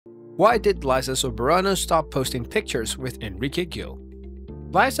Why did Liza Soberano stop posting pictures with Enrique Gil?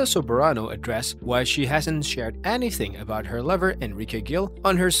 Liza Soberano addressed why she hasn't shared anything about her lover Enrique Gil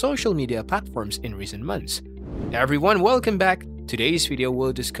on her social media platforms in recent months. Everyone, welcome back! Today's video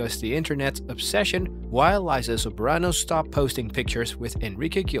will discuss the internet's obsession why Liza Soberano stopped posting pictures with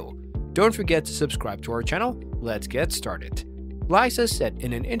Enrique Gil. Don't forget to subscribe to our channel. Let's get started. Liza said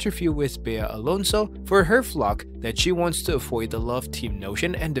in an interview with Bea Alonso for her vlog that she wants to avoid the love team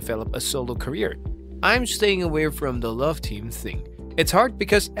notion and develop a solo career. "I'm staying away from the love team thing. It's hard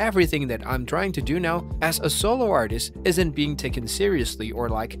because everything that I'm trying to do now as a solo artist isn't being taken seriously or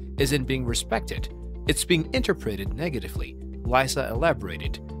isn't being respected. It's being interpreted negatively," Liza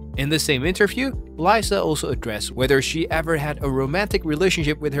elaborated. In the same interview, Liza also addressed whether she ever had a romantic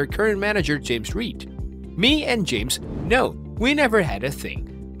relationship with her current manager James Reid. "Me and James, no, we never had a thing.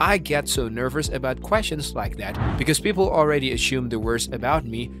 I get so nervous about questions like that because people already assume the worst about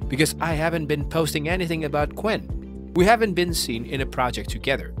me because I haven't been posting anything about Gwen. We haven't been seen in a project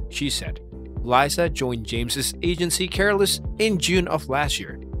together," she said. Liza joined James's agency Careless in June of last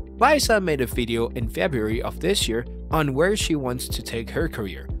year. Liza made a video in February of this year on where she wants to take her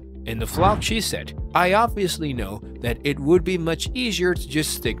career. In the vlog, she said, "I obviously know that it would be much easier to just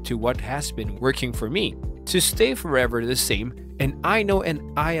stick to what has been working for me, to stay forever the same, and I know and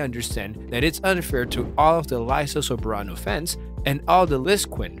I understand that it's unfair to all of the Liza Soberano fans and all the Liz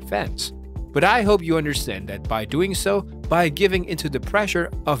Gwen fans. But I hope you understand that by doing so, by giving into the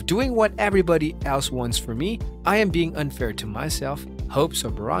pressure of doing what everybody else wants for me, I am being unfair to myself, Hope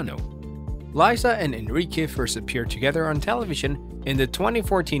Soberano." Liza and Enrique first appeared together on television in the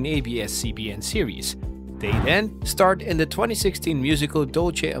 2014 ABS-CBN series. They then starred in the 2016 musical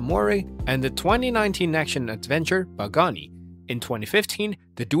Dolce Amore and the 2019 action-adventure Pagani. In 2015,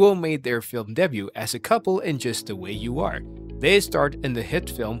 the duo made their film debut as a couple in Just the Way You Are. They starred in the hit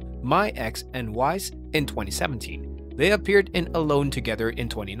film My Ex and Wise in 2017. They appeared in Alone Together in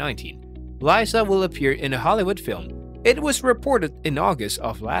 2019. Liza will appear in a Hollywood film. It was reported in August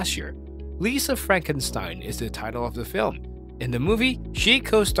of last year. Lisa Frankenstein is the title of the film. In the movie, she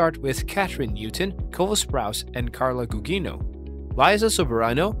co-starred with Kathryn Newton, Cole Sprouse, and Carla Gugino. Liza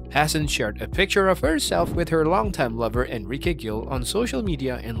Soberano hasn't shared a picture of herself with her longtime lover Enrique Gil on social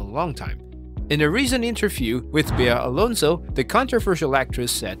media in a long time. In a recent interview with Bea Alonso, the controversial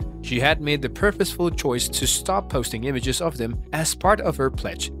actress said she had made the purposeful choice to stop posting images of them as part of her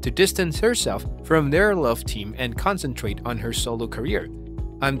pledge to distance herself from their love team and concentrate on her solo career.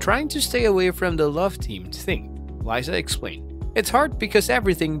 "I'm trying to stay away from the love team thing," Liza explained. "It's hard because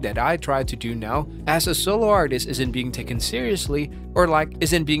everything that I try to do now as a solo artist isn't being taken seriously or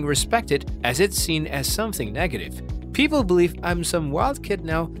isn't being respected as it's seen as something negative. People believe I'm some wild kid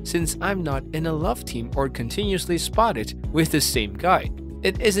now since I'm not in a love team or continuously spotted with the same guy.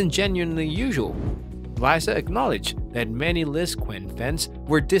 It isn't genuinely usual." Liza acknowledged that many Liz Gwen fans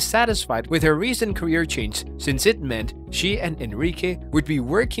were dissatisfied with her recent career change since it meant she and Enrique would be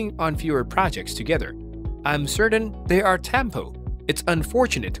working on fewer projects together. "I'm certain they are tempo. It's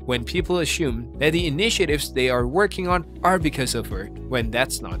unfortunate when people assume that the initiatives they are working on are because of her, when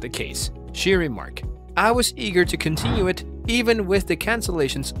that's not the case," she remarked. "I was eager to continue it even with the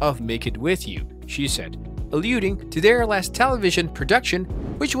cancellations of Make It With You," she said, alluding to their last television production,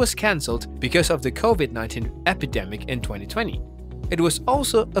 which was cancelled because of the COVID-19 epidemic in 2020. "It was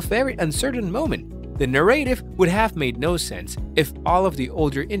also a very uncertain moment. The narrative would have made no sense if all of the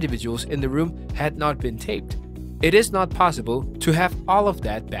older individuals in the room had not been taped. It is not possible to have all of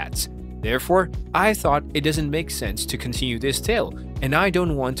that bats. Therefore, I thought it doesn't make sense to continue this tale, and I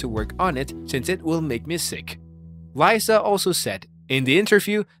don't want to work on it since it will make me sick." Liza also said in the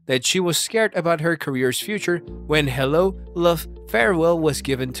interview that she was scared about her career's future when Hello, Love, Farewell was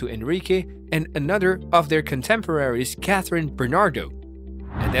given to Enrique and another of their contemporaries, Catherine Bernardo.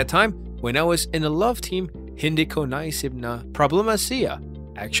 "At that time, when I was in a love team, hindi ko naisip na problema siya.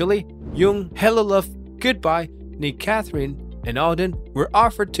 Actually, yung Hello, Love, Goodbye ni Catherine and Alden were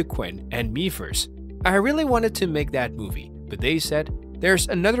offered to Gwen and me first. I really wanted to make that movie, but they said, there's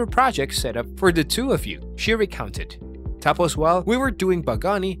another project set up for the two of you," she recounted. "Tapos while we were doing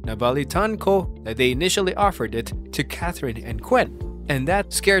Pagani, nabalitan ko that they initially offered it to Catherine and Gwen, and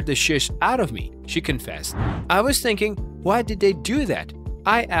that scared the shish out of me," she confessed. "I was thinking, why did they do that?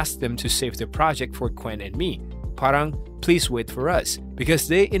 I asked them to save the project for Gwen and me. Parang, please wait for us, because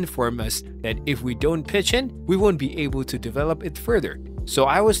they inform us that if we don't pitch in, we won't be able to develop it further. So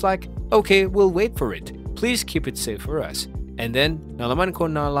I was like, okay, we'll wait for it. Please keep it safe for us. And then, nalaman ko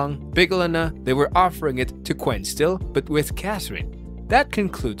na lang, bigla na, they were offering it to Gwen still, but with Catherine." That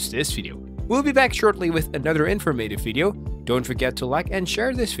concludes this video. We'll be back shortly with another informative video. Don't forget to like and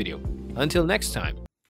share this video. Until next time.